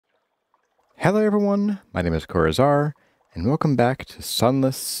Hello everyone, my name is Kurazarrh, and welcome back to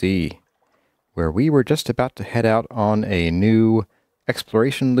Sunless Sea, where we were just about to head out on a new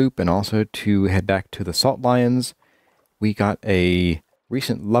exploration loop and also to head back to the Salt Lions. We got a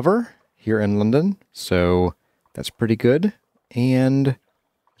recent lover here in London, so that's pretty good. And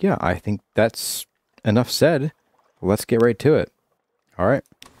yeah, I think that's enough said. Let's get right to it. Alright,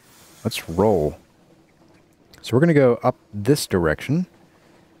 let's roll. So we're going to go up this direction.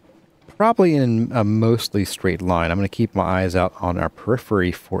 Probably in a mostly straight line. I'm going to keep my eyes out on our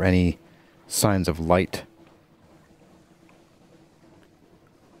periphery for any signs of light.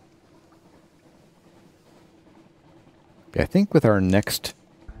 I think with our next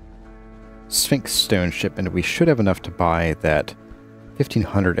Sphinx Stone shipment, we should have enough to buy that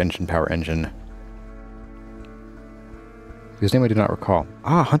 1500 engine power engine. Whose name I do not recall.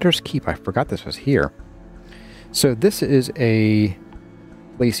 Ah, Hunter's Keep. I forgot this was here. So this is a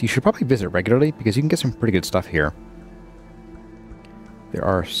place you should probably visit regularly because you can get some pretty good stuff here. There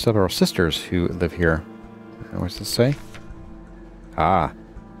are several sisters who live here. What does this say? Ah.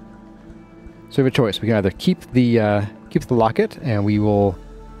 So we have a choice. We can either keep the locket and we will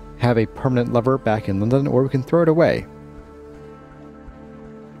have a permanent lover back in London, or we can throw it away.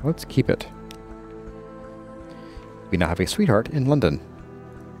 Let's keep it. We now have a sweetheart in London.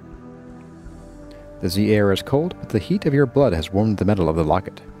 The sea air is cold, but the heat of your blood has warmed the metal of the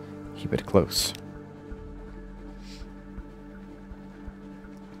locket. Keep it close.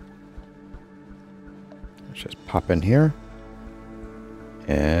 Let's just pop in here.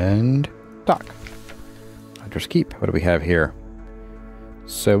 And dock. Hunter's Keep. What do we have here?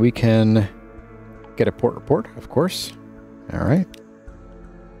 So we can get a port report, of course. Alright.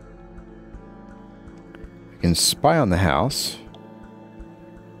 We can spy on the house.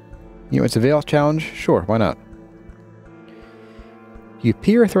 You know, it's a Veil challenge? Sure, why not? You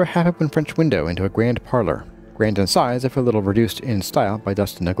peer through a half-open French window into a grand parlor, grand in size if a little reduced in style by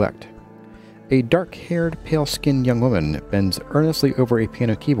dust and neglect. A dark-haired, pale-skinned young woman bends earnestly over a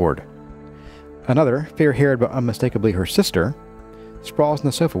piano keyboard. Another, fair-haired but unmistakably her sister, sprawls on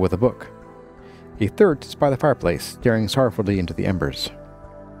the sofa with a book. A third sits by the fireplace, staring sorrowfully into the embers.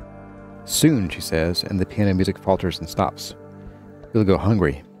 Soon, she says, and the piano music falters and stops. You'll go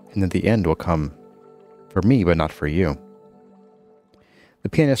hungry. And then the end will come. For me, but not for you. The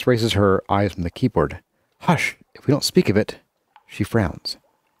pianist raises her eyes from the keyboard. Hush! If we don't speak of it. She frowns.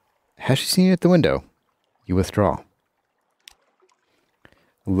 Has she seen it at the window? You withdraw.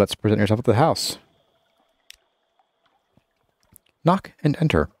 Let's present yourself at the house. Knock and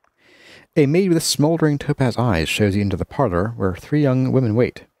enter. A maid with smoldering topaz eyes shows you into the parlor where three young women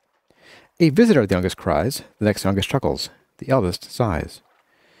wait. A visitor, the youngest cries. The next youngest chuckles. The eldest sighs.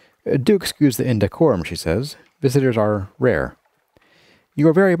 Do excuse the indecorum, she says. Visitors are rare. You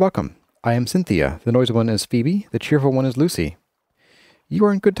are very welcome. I am Cynthia. The noisy one is Phoebe. The cheerful one is Lucy. You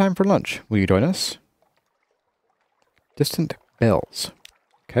are in good time for lunch. Will you join us? Distant bells.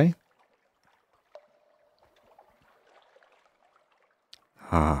 Okay.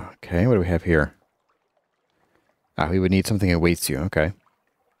 Okay. What do we have here? We would need something that awaits you. Okay.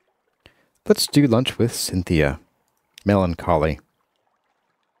 Let's do lunch with Cynthia. Melancholy.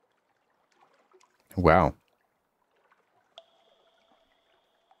 Wow.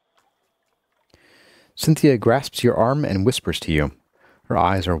 Cynthia grasps your arm and whispers to you. Her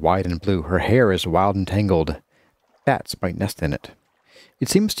eyes are wide and blue. Her hair is wild and tangled. Bats might nest in it. It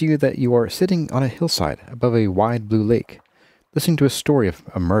seems to you that you are sitting on a hillside above a wide blue lake, listening to a story of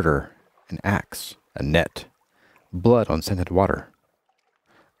a murder, an axe, a net, blood on scented water.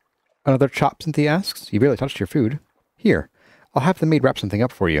 Another chop, Cynthia asks. You barely touched your food. Here, I'll have the maid wrap something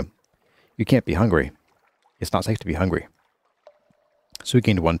up for you. You can't be hungry. It's not safe to be hungry. So we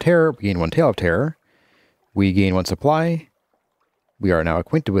gained one terror, we gained one tale of terror. We gained one supply. We are now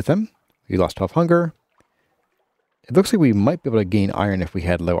acquainted with them. We lost 12 hunger. It looks like we might be able to gain iron if we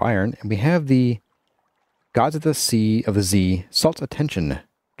had low iron. And we have the Gods of the Sea of the Z Salt Attention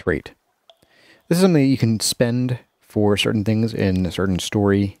trait. This is something that you can spend for certain things in certain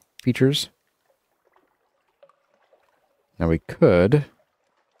story features. Now we could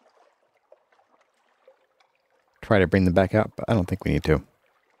try to bring them back out, but I don't think we need to.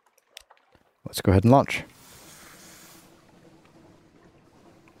 Let's go ahead and launch.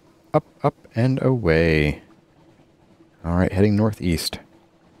 Up, up, and away. Alright, heading northeast.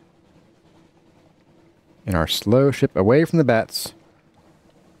 In our slow ship away from the bats.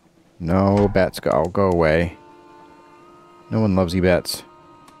 No, bats, go away. No one loves you, bats.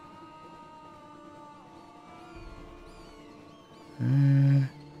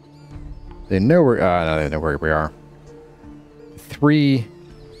 They know where, no, they know where we are. Three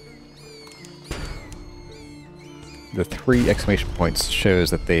The 3 exclamation points shows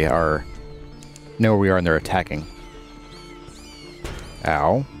that they are know where we are and they're attacking.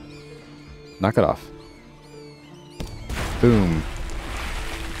 Ow. Knock it off. Boom.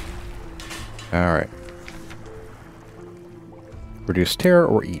 Alright. Reduce terror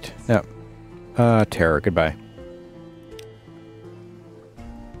or eat? No. Terror. Goodbye.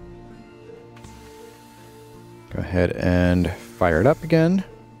 Go ahead and fire it up again.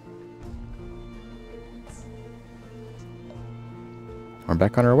 We're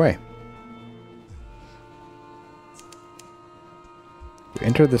back on our way. We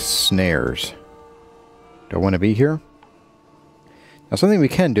enter the snares. Do I want to be here? Now something we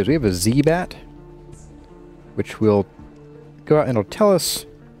can do is we have a Z-bat, which will go out and it'll tell us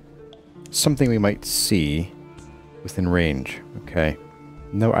something we might see within range. Okay.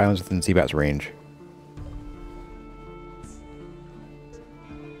 No islands within Z-bat's range.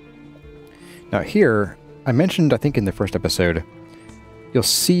 Now here, I mentioned, I think in the first episode, you'll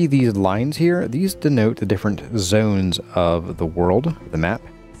see these lines here. These denote the different zones of the world, the map.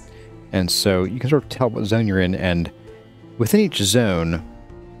 And so you can sort of tell what zone you're in, and within each zone,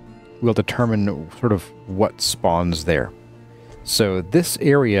 we'll determine sort of what spawns there. So this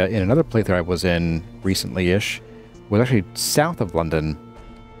area in another playthrough I was in recently-ish was actually south of London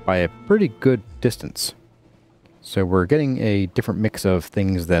by a pretty good distance. So we're getting a different mix of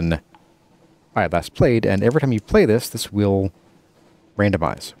things than I had last played, and every time you play this, this will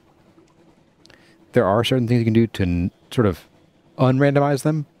randomize. There are certain things you can do to sort of unrandomize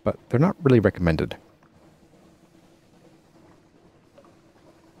them, but they're not really recommended.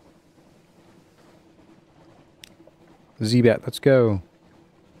 Z-bat, let's go.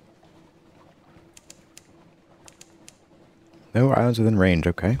 No islands within range,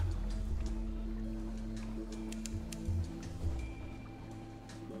 okay.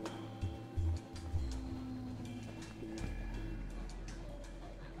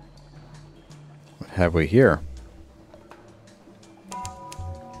 What have we here?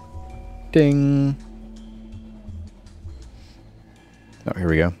 Ding! Oh, here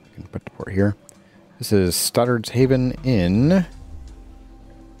we go. We can put the port here. This is Stoddard's Haven in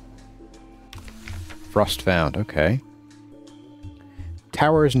Frostfound, okay.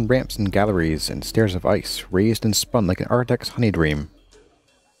 Towers and ramps and galleries and stairs of ice, raised and spun like an architect's honey dream.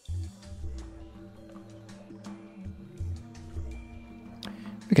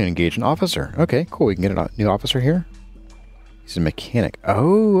 We can engage an officer. Okay, cool. We can get a new officer here. He's a mechanic.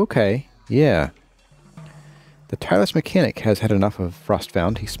 Oh, okay. Yeah. The tireless mechanic has had enough of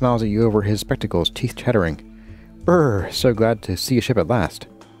Frostfound. He smiles at you over his spectacles, teeth chattering. Brr, so glad to see a ship at last.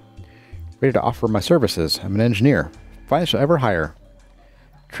 Ready to offer my services. I'm an engineer. Finest I'll ever hire.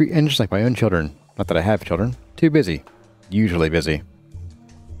 Treat engines like my own children. Not that I have children. Too busy. Usually busy.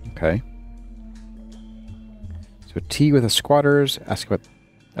 Okay. So tea with the squatters. Ask about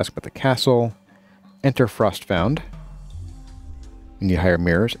the castle. Enter Frostfound. We need to hire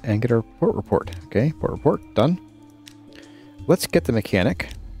mirrors and get our port report. Okay, port report, done. Let's get the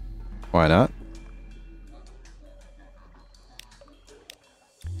mechanic. Why not?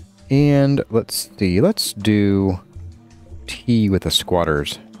 And let's see, let's do tea with the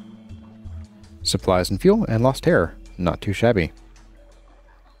squatters. Supplies and fuel and lost terror. Not too shabby.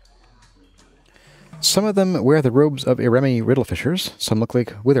 Some of them wear the robes of Iremi riddlefishers. Some look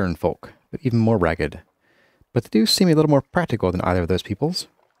like Withern folk, but even more ragged. But they do seem a little more practical than either of those peoples.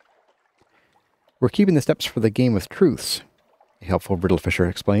 We're keeping the steps for the game with truths, a helpful riddlefisher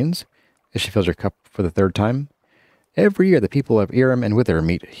explains, as she fills her cup for the third time. Every year the people of Irem and Wither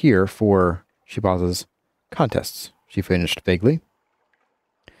meet here for, she pauses, contests, she finished vaguely.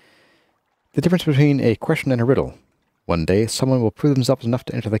 The difference between a question and a riddle. One day someone will prove themselves enough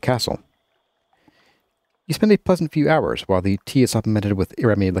to enter the castle. You spend a pleasant few hours while the tea is supplemented with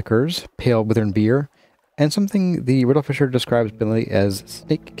Iremi liqueurs, pale Withern beer, and something the riddlefisher describes bluntly as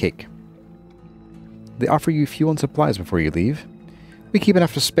snake cake. They offer you fuel and supplies before you leave. We keep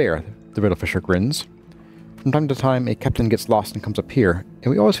enough to spare, the riddlefisher grins. From time to time, a captain gets lost and comes up here,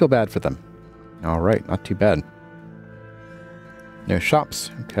 and we always feel bad for them. Alright, not too bad. No shops.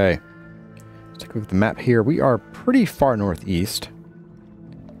 Okay. Let's take a look at the map here. We are pretty far northeast.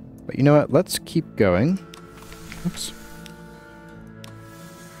 But you know what? Let's keep going. Oops.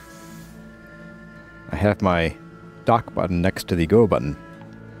 I have my dock button next to the go button.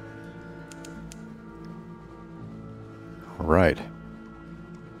 Alright.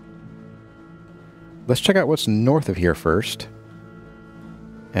 Let's check out what's north of here first.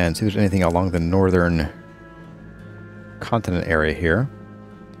 And see if there's anything along the northern continent area here.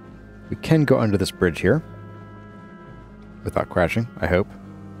 We can go under this bridge here. Without crashing, I hope.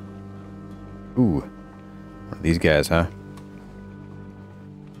 Ooh. These guys, huh?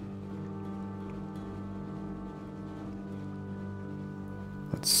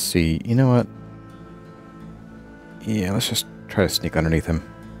 Let's see. You know what? Yeah, let's just try to sneak underneath him.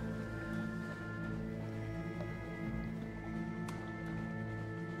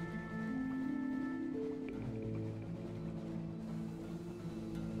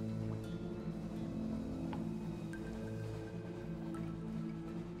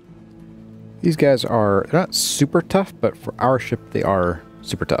 These guys are, they're not super tough, but for our ship, they are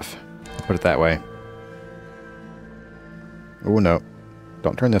super tough. I'll put it that way. Oh, no.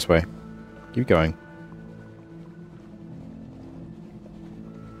 Don't turn this way. Keep going.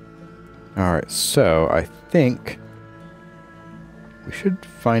 Alright, so I think we should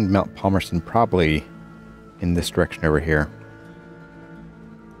find Mount Palmerston probably in this direction over here.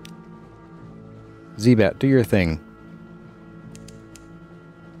 Z-Bat, do your thing.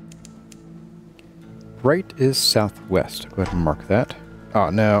 Right is southwest. Go ahead and mark that. Oh,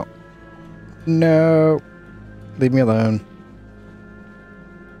 no. No. Leave me alone.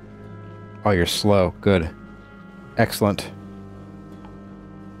 Oh, you're slow. Good. Excellent.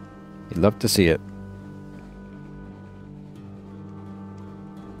 You'd love to see it.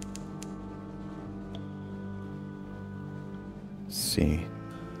 Let's see.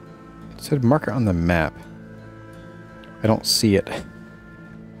 It said marker on the map. I don't see it.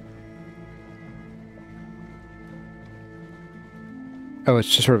 Oh, it's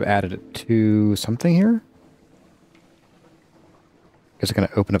just sort of added it to something here? Is it going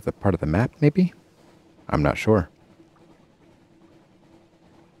to open up the part of the map, maybe? I'm not sure.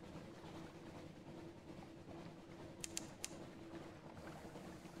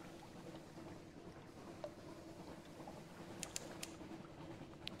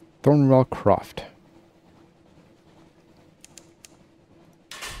 Thornwell Croft.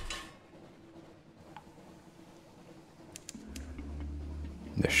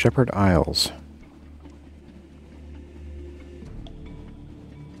 The Shepherd Isles.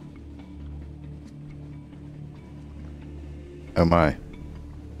 Oh my.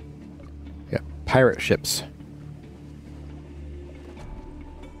 Yeah, pirate ships.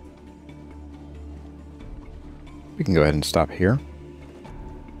 We can go ahead and stop here.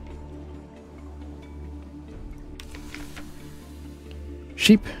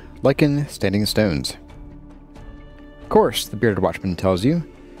 Sheep, lichen, standing stones. Of course, the bearded watchman tells you,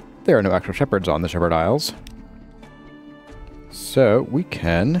 there are no actual shepherds on the Shepherd Isles. So, we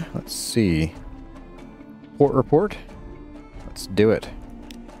can, let's see, port report. Let's do it.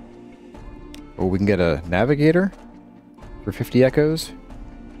 Oh, we can get a navigator for 50 echoes.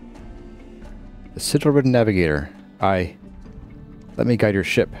 The sigil-ridden navigator. Let me guide your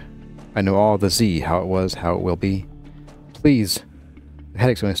ship. I know all the Z, how it was, how it will be. Please. The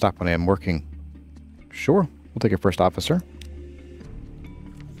headaches only stop when I am working. Sure, we'll take your first officer.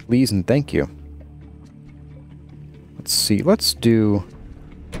 Please and thank you. Let's see, let's do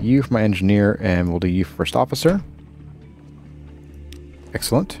you for my engineer, and we'll do you for first officer.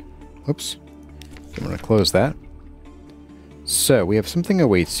 Excellent. Oops. I'm going to close that. So, we have something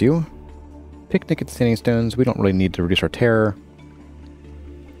awaits you. Picnic at the Standing Stones. We don't really need to reduce our terror.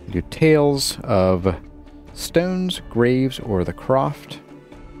 We do tales of stones, graves, or the croft.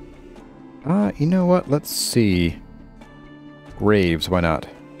 You know what? Let's see. Graves, why not?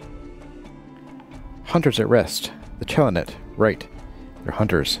 Hunters at rest. The Chelinet. Right. They're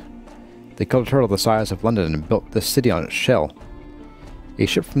hunters. They killed a turtle the size of London and built this city on its shell. A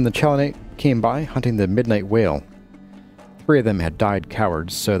ship from the Chelinet came by, hunting the midnight whale. 3 of them had died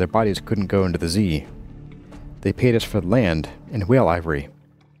cowards, so their bodies couldn't go into the Z. They paid us for the land and whale ivory.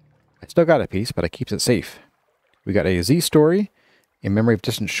 I still got a piece, but I keeps it safe. We got a Z story, a memory of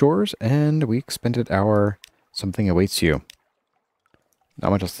distant shores, and we expended our something awaits you.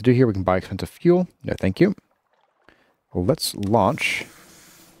 Not much else to do here. We can buy expensive fuel. No, thank you. Well, let's launch.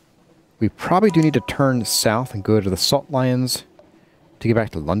 We probably do need to turn south and go to the Salt Lions to get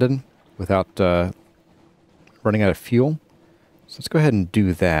back to London without running out of fuel. So let's go ahead and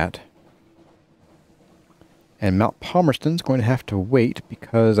do that. And Mount Palmerston's going to have to wait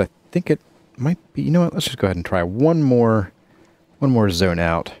because I think it might be... You know what? Let's just go ahead and try one more zone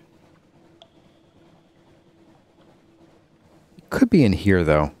out. It could be in here,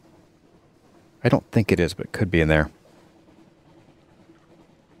 though. I don't think it is, but it could be in there.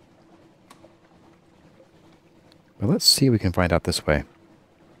 But let's see if we can find out this way.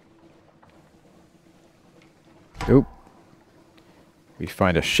 Oop. We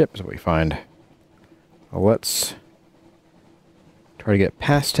find a ship is what we find. Well, let's try to get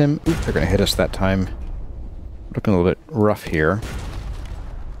past him. Oop, they're going to hit us that time. Looking a little bit rough here.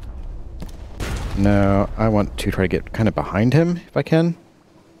 No, I want to try to get kind of behind him, if I can.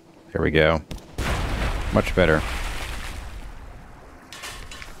 There we go. Much better.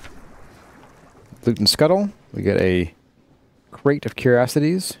 Loot and scuttle. We get a crate of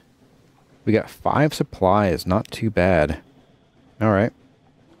curiosities. We got 5 supplies. Not too bad. Alright.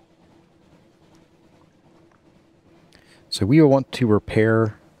 So we will want to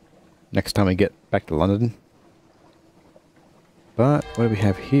repair next time we get back to London. But what do we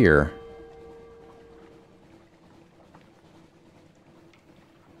have here?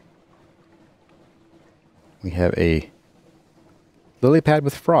 We have a lily pad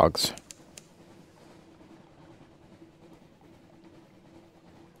with frogs.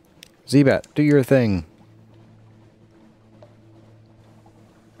 Z-Bat, do your thing.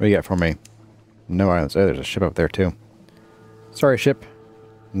 What do you got for me? No islands. Oh, there's a ship up there too. Sorry, ship.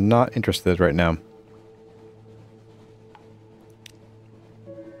 Not interested right now.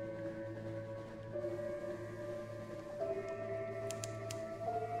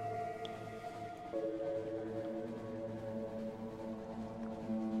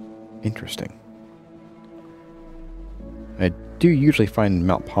 Interesting. I do usually find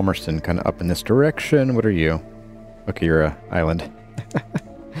Mount Palmerston kind of up in this direction. What are you? Okay, you're an island.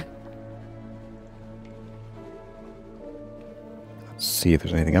 Let's see if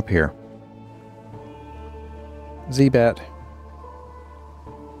there's anything up here. Z-Bat.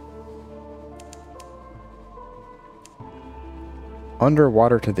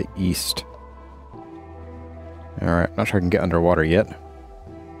 Underwater to the east. Alright, not sure I can get underwater yet.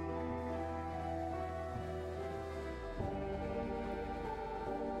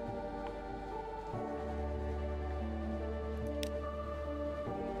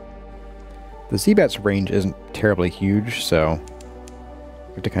 The Z-Bat's range isn't terribly huge, so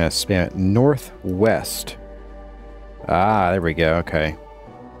we have to kind of spam it northwest. Ah, there we go, okay.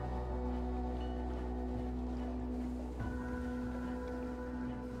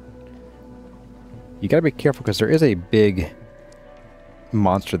 You gotta be careful because there is a big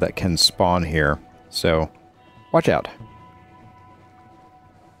monster that can spawn here, so watch out.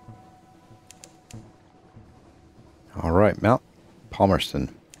 Alright, Mount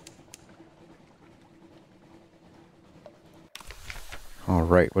Palmerston.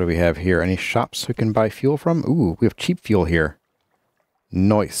 Alright, what do we have here? Any shops we can buy fuel from? Ooh, we have cheap fuel here.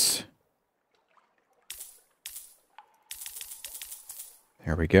 Nice.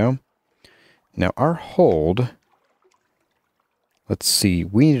 There we go. Now our hold... Let's see,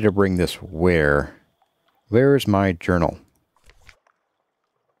 we needed to bring this where? Where's my journal?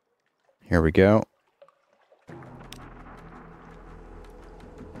 Here we go.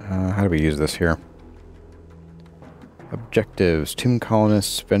 How do we use this here? Objectives, Tomb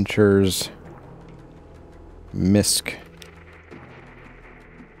Colonists, Ventures, Misk.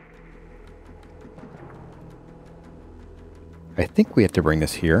 I think we have to bring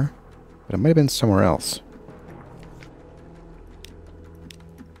this here, but it might have been somewhere else.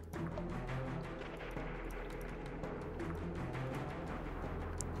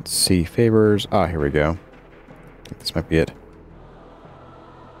 Let's see, favors. Ah, here we go. I think this might be it.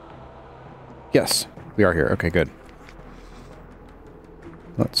 Yes, we are here. Okay, good.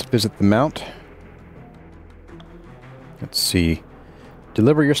 Let's visit the mount. Let's see.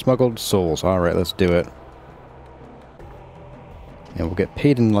 Deliver your smuggled souls. Alright, let's do it. And we'll get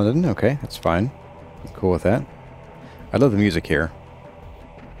paid in London. Okay, that's fine. I'm cool with that. I love the music here.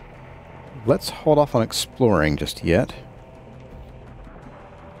 Let's hold off on exploring just yet.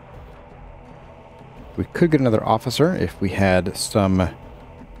 We could get another officer if we had some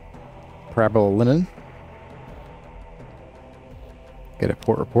parable linen. Get a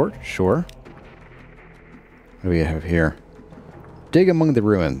port report, sure. What do we have here? Dig among the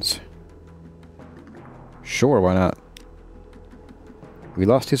ruins. Sure, why not? We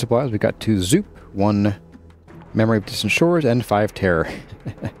lost 2 supplies. We got 2 Zoop, 1 Memory of Distant Shores, and 5 Terror.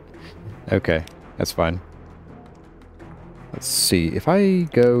 Okay, that's fine. Let's see. If I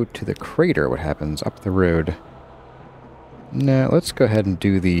go to the crater, what happens up the road? No, let's go ahead and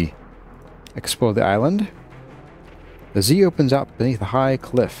do the explore the island. The Z opens out beneath a high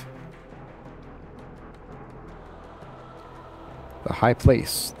cliff. The high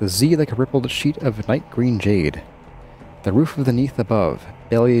place. The Z like a rippled sheet of night green jade. The roof of the Neath above,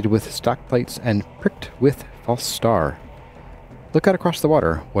 bellied with stalactites and pricked with false star. Look out across the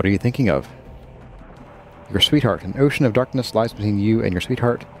water. What are you thinking of? Your sweetheart. An ocean of darkness lies between you and your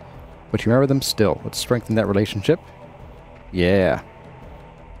sweetheart, but you remember them still. Let's strengthen that relationship. Yeah.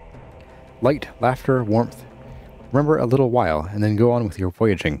 Light, laughter, warmth. Remember a little while, and then go on with your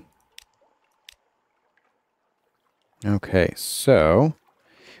voyaging. Okay, so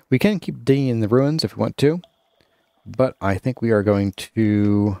We can keep digging in the ruins if we want to, but I think we are going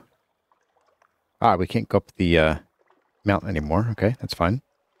to... Ah, we can't go up the mountain anymore. Okay, that's fine.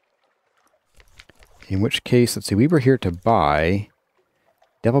 In which case, let's see, we were here to buy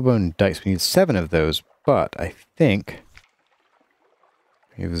devil bone dice. We need 7 of those, but I think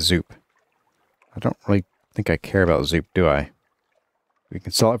we have Zoop. I don't really think I care about Zoop, do I? We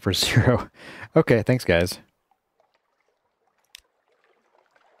can sell it for 0. Okay, thanks, guys.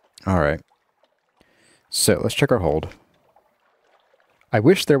 Alright. So, let's check our hold. I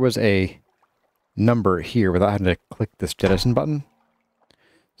wish there was a number here without having to click this jettison button.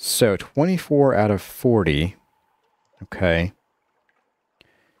 So, 24 out of 40. Okay.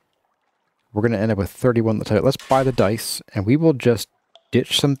 We're going to end up with 31. Let's buy the dice, and we will just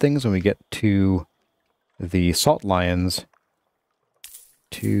ditch some things when we get to the salt lions.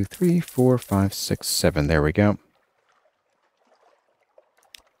 2, 3, 4, 5, 6, 7. There we go.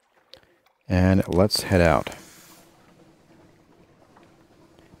 And let's head out.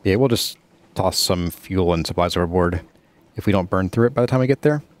 Yeah, we'll just toss some fuel and supplies overboard if we don't burn through it by the time we get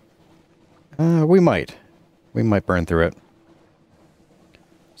there. We might. We might burn through it.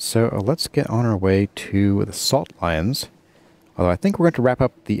 So let's get on our way to the salt lions. Although I think we're going to wrap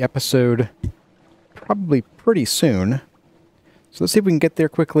up the episode probably pretty soon. So let's see if we can get there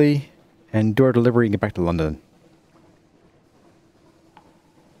quickly and do our delivery and get back to London.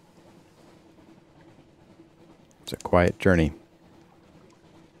 It's a quiet journey.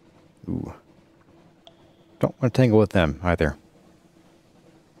 Ooh. Don't want to tangle with them either.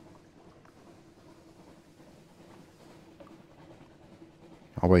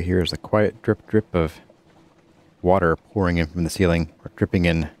 All we hear is the quiet drip drip of water pouring in from the ceiling, or dripping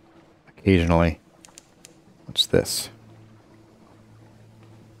in occasionally. What's this?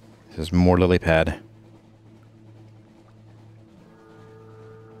 This is more lily pad.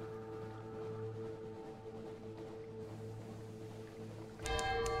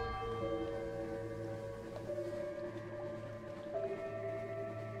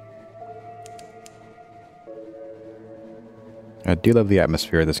 I do love the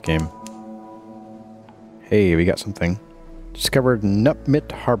atmosphere of this game. Hey, we got something. Discovered Nutmit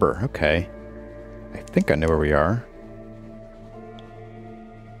Harbor. Okay. I think I know where we are.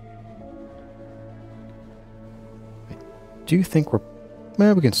 I do think we're...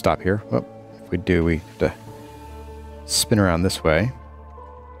 Well, we can stop here. Well, if we do, we have to spin around this way.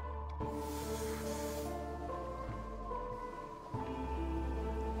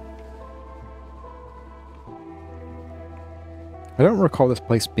 I don't recall this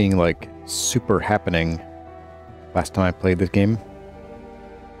place being, like, super happening last time I played this game.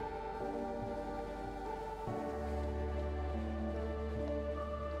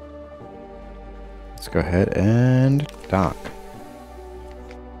 Let's go ahead and dock.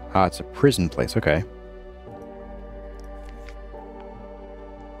 Ah, it's a prison place, okay.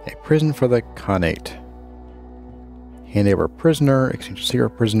 A prison for the Khanate. Hand over a prisoner, exchange a secret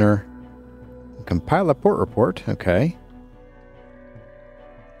prisoner. Compile a port report, okay.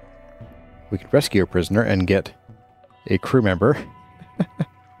 We could rescue a prisoner and get a crew member.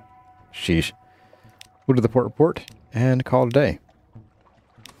 Sheesh. We'll do the port report and call it a day.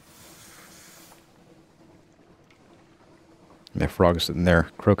 And the frog's sitting there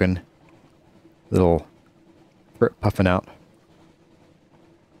croaking. Little throat puffing out.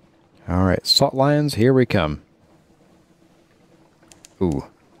 Alright, salt lions, here we come. Ooh.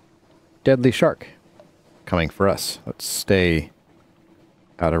 Deadly shark. Coming for us. Let's stay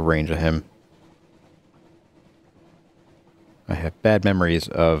out of range of him. I have bad memories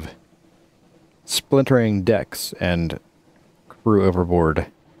of splintering decks and crew overboard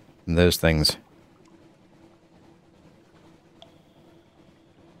and those things.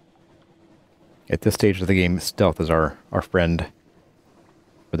 At this stage of the game, stealth is our friend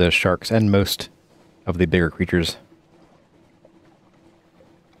for those sharks and most of the bigger creatures.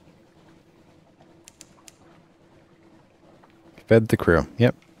 Fed the crew,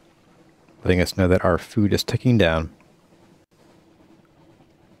 yep. Letting us know that our food is ticking down.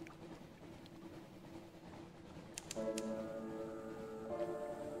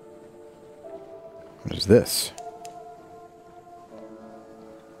 What is this?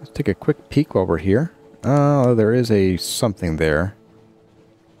 Let's take a quick peek while we're here. Oh, there is a something there.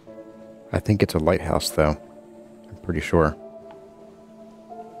 I think it's a lighthouse, though. I'm pretty sure.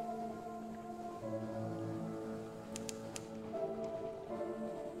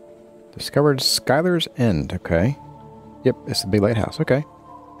 Discovered Skylar's End. Okay. Yep, it's the big lighthouse. Okay.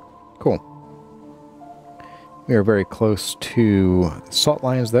 Cool. We are very close to the salt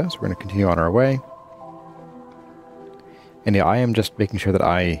lions, though, so we're going to continue on our way. And yeah, I am just making sure that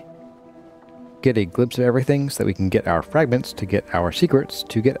I get a glimpse of everything so that we can get our fragments, to get our secrets,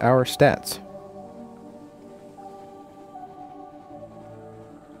 to get our stats.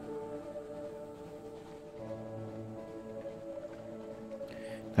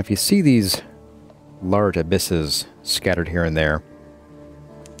 Now, if you see these large abysses scattered here and there,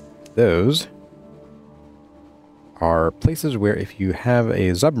 those are places where if you have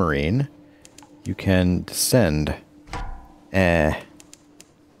a submarine, you can descend.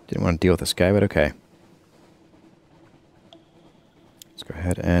 Didn't want to deal with this guy, but okay. Let's go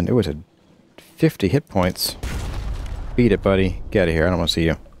ahead and... it was a 50 hit points. Beat it, buddy. Get out of here. I don't want to see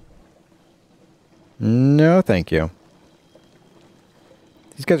you. No, thank you.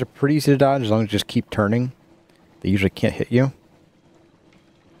 These guys are pretty easy to dodge as long as you just keep turning. They usually can't hit you.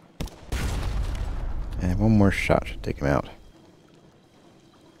 And one more shot should take him out.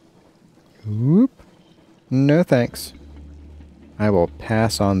 Whoop. No thanks. I will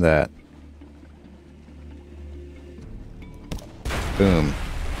pass on that. Boom.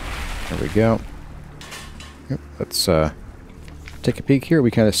 There we go. Yep, let's take a peek here.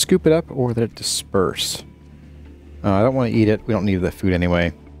 We kind of scoop it up or let it disperse. I don't want to eat it. We don't need the food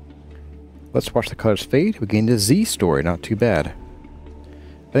anyway. Let's watch the colors fade. We gained a Z story. Not too bad.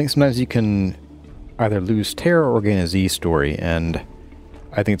 I think sometimes you can either lose terror or gain a Z story, and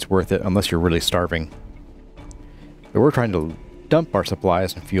I think it's worth it unless you're really starving. But we're trying to dump our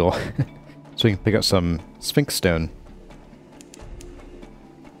supplies and fuel so we can pick up some Sphinx stone.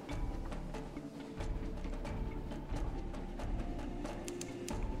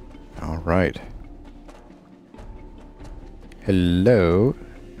 Alright. Hello,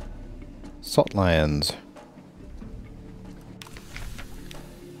 salt lions.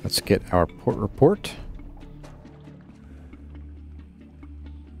 Let's get our port report.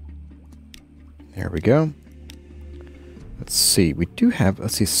 There we go. Let's see, we do have,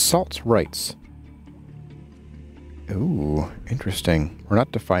 let's see, salt's rights. Ooh, interesting. We're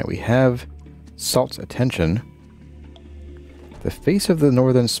not defiant. We have salt's attention. The face of the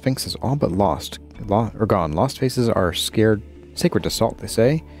northern sphinx is all but lost. Or gone. Lost faces are sacred to salt, they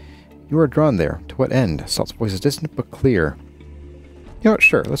say. You are drawn there. To what end? Salt's voice is distant but clear. You know what?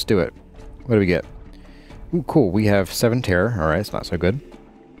 Sure, let's do it. What do we get? Ooh, cool. We have 7 terror. Alright, it's not so good.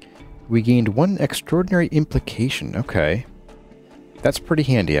 We gained 1 extraordinary implication. Okay. That's pretty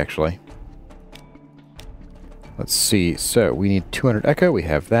handy, actually. Let's see. So, we need 200 echo. We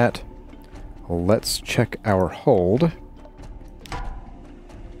have that. Let's check our hold.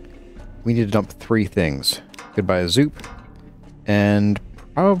 We need to dump 3 things. Goodbye Zoop. And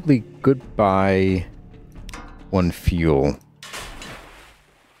probably goodbye 1 fuel.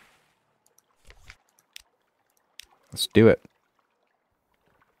 Let's do it.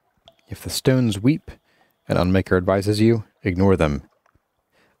 If the stones weep and Unmaker advises you, ignore them.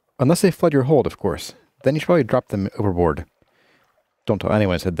 Unless they flood your hold, of course. Then you should probably drop them overboard. Don't tell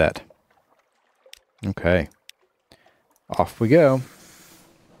anyone I said that. Okay. Off we go.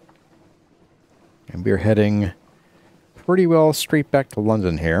 And we're heading pretty well straight back to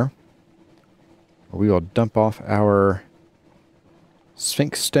London here. We will dump off our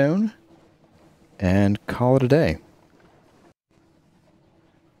Sphinx stone and call it a day.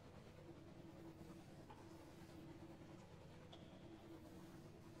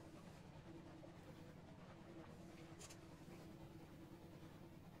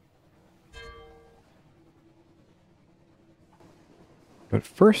 But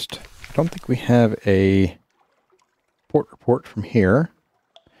first, I don't think we have a port report from here.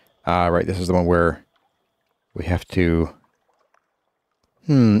 Right, this is the one where we have to...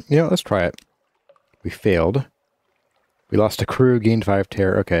 you know, let's try it. We failed. We lost a crew, gained 5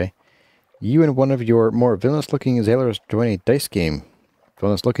 terror. Okay. You and one of your more villainous-looking sailors join a dice game.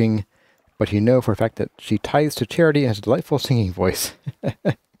 Villainous-looking, but you know for a fact that she tithes to charity and has a delightful singing voice.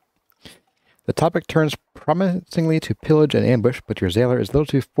 The topic turns promisingly to pillage and ambush, but your sailor is a little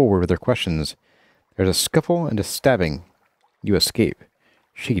too forward with her questions. There's a scuffle and a stabbing. You escape.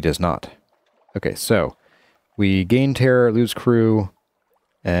 She does not. Okay, so we gain terror, lose crew,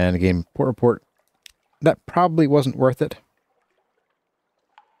 and gain port report. That probably wasn't worth it.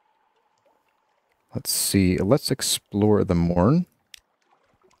 Let's see. Let's explore the Morn.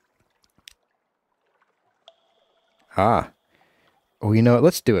 Ah. Oh, you know what?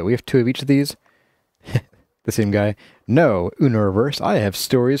 Let's do it. We have 2 of each of these. The same guy. No, Universe, I have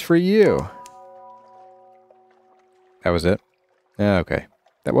stories for you. That was it. Okay.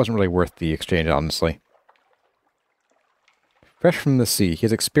 That wasn't really worth the exchange, honestly. Fresh from the sea, he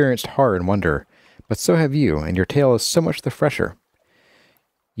has experienced horror and wonder, but so have you, and your tale is so much the fresher.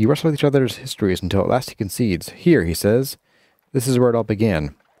 You wrestle with each other's histories until at last he concedes. Here, he says, This is where it all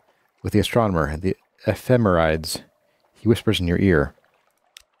began. With the astronomer, the ephemerides. He whispers in your ear.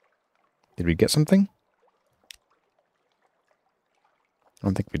 Did we get something? I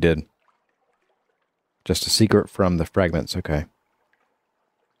don't think we did. Just a secret from the fragments, okay.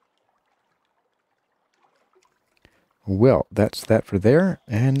 Well, that's that for there,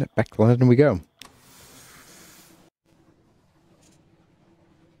 and back to London we go.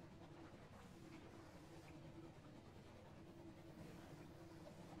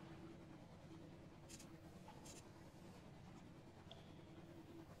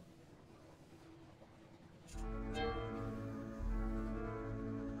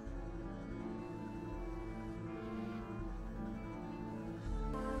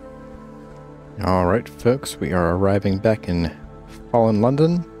 Alright, folks, we are arriving back in fallen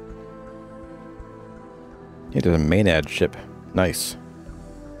London. It is a Maenad ship. Nice.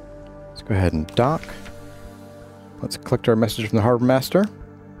 Let's go ahead and dock. Let's collect our message from the Harbor Master.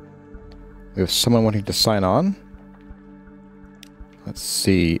 We have someone wanting to sign on. Let's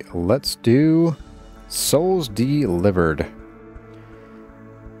see. Let's do Souls Delivered.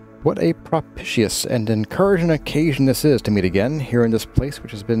 What a propitious and encouraging occasion this is to meet again, here in this place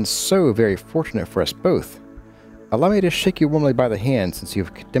which has been so very fortunate for us both. Allow me to shake you warmly by the hand, since you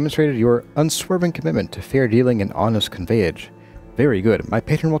have demonstrated your unswerving commitment to fair dealing and honest conveyage. Very good. My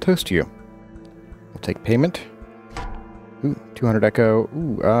patron will toast you. We'll take payment. Ooh, 200 echo.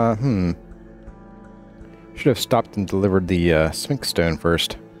 Ooh, Should have stopped and delivered the Sphinx Stone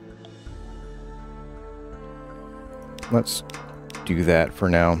first. Let's do that for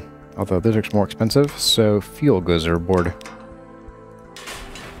now. Although those are more expensive, so fuel goes overboard.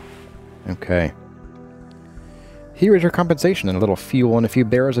 Okay. Here is your compensation, and a little fuel and a few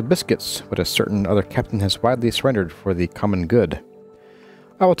barrels of biscuits, what a certain other captain has widely surrendered for the common good.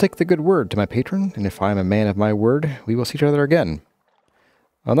 I will take the good word to my patron, and if I am a man of my word, we will see each other again.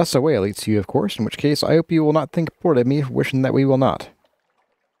 Unless a whale eats you, of course, in which case I hope you will not think poorly of me for wishing that we will not.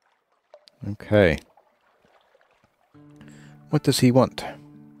 Okay. What does he want?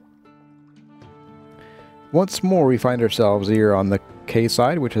 Once more we find ourselves here on the K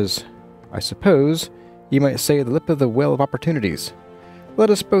side, which is, I suppose, you might say, the lip of the well of opportunities. Let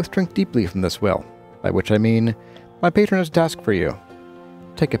us both drink deeply from this well, by which I mean, my patron has a task for you.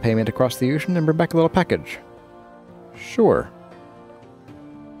 Take a payment across the ocean and bring back a little package. Sure.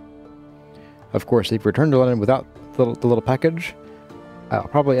 Of course, if you return to London without the little package, I'll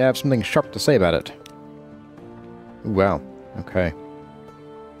probably have something sharp to say about it. Wow. Okay.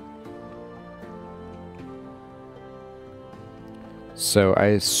 So I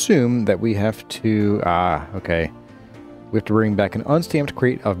assume that we have to... okay. We have to bring back an unstamped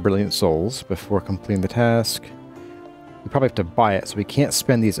crate of brilliant souls before completing the task. We probably have to buy it, so we can't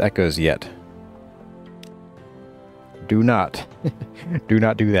spend these echoes yet. Do not. Do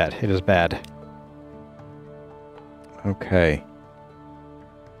not do that. It is bad. Okay.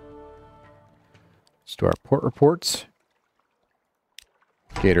 Let's do our port reports.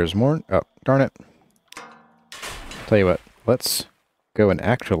 Gators Morn. Oh, darn it. Tell you what, let's go and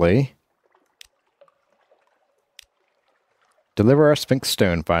actually deliver our Sphinx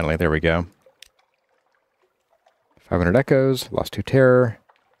Stone finally. There we go. 500 echoes, lost 2 terror.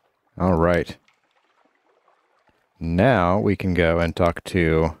 Alright. Now we can go and talk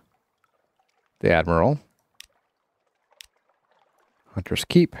to the Admiral. Hunter's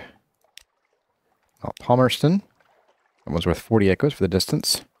Keep. Palmerston. That one's worth 40 echoes for the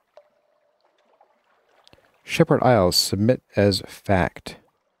distance. Shepherd Isles, submit as fact.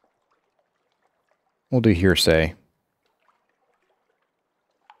 We'll do hearsay.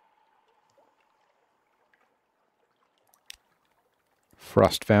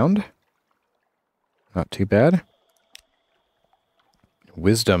 Frost found. Not too bad.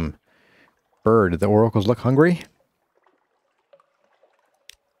 Wisdom. Bird. The oracles look hungry.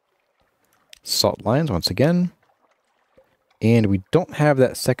 Salt lines once again. And we don't have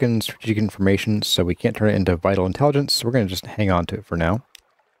that second strategic information, so we can't turn it into vital intelligence, so we're going to just hang on to it for now.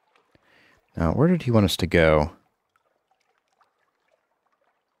 Now, where did he want us to go?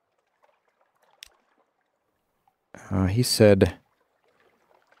 He said...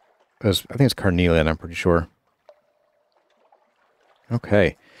 I think it's Carnelian, I'm pretty sure.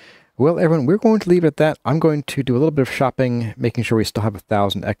 Okay. Well, everyone, we're going to leave it at that. I'm going to do a little bit of shopping, making sure we still have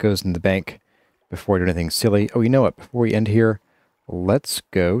 1,000 echoes in the bank before we do anything silly. Oh, you know what? Before we end here, let's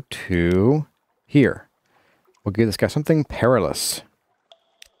go to here. We'll give this guy something perilous.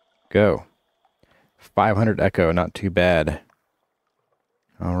 Go. 500 echo, not too bad.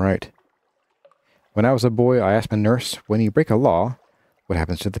 All right. When I was a boy, I asked my nurse, when you break a law, what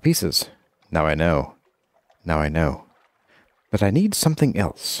happens to the pieces? Now I know. Now I know. But I need something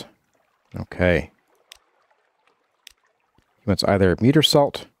else. Okay. He wants either meter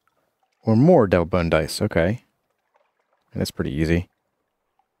salt or more devil bone dice. Okay. And that's pretty easy.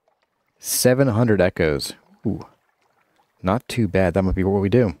 700 echoes. Ooh. Not too bad. That might be what we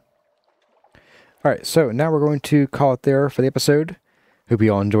do. Alright, so now we're going to call it there for the episode. Hope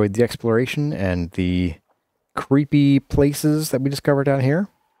you all enjoyed the exploration and the creepy places that we discovered down here.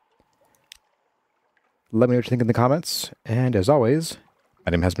 Let me know what you think in the comments. And as always, my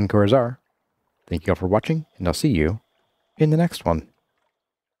name has been Kurazarrh. Thank you all for watching, and I'll see you in the next one.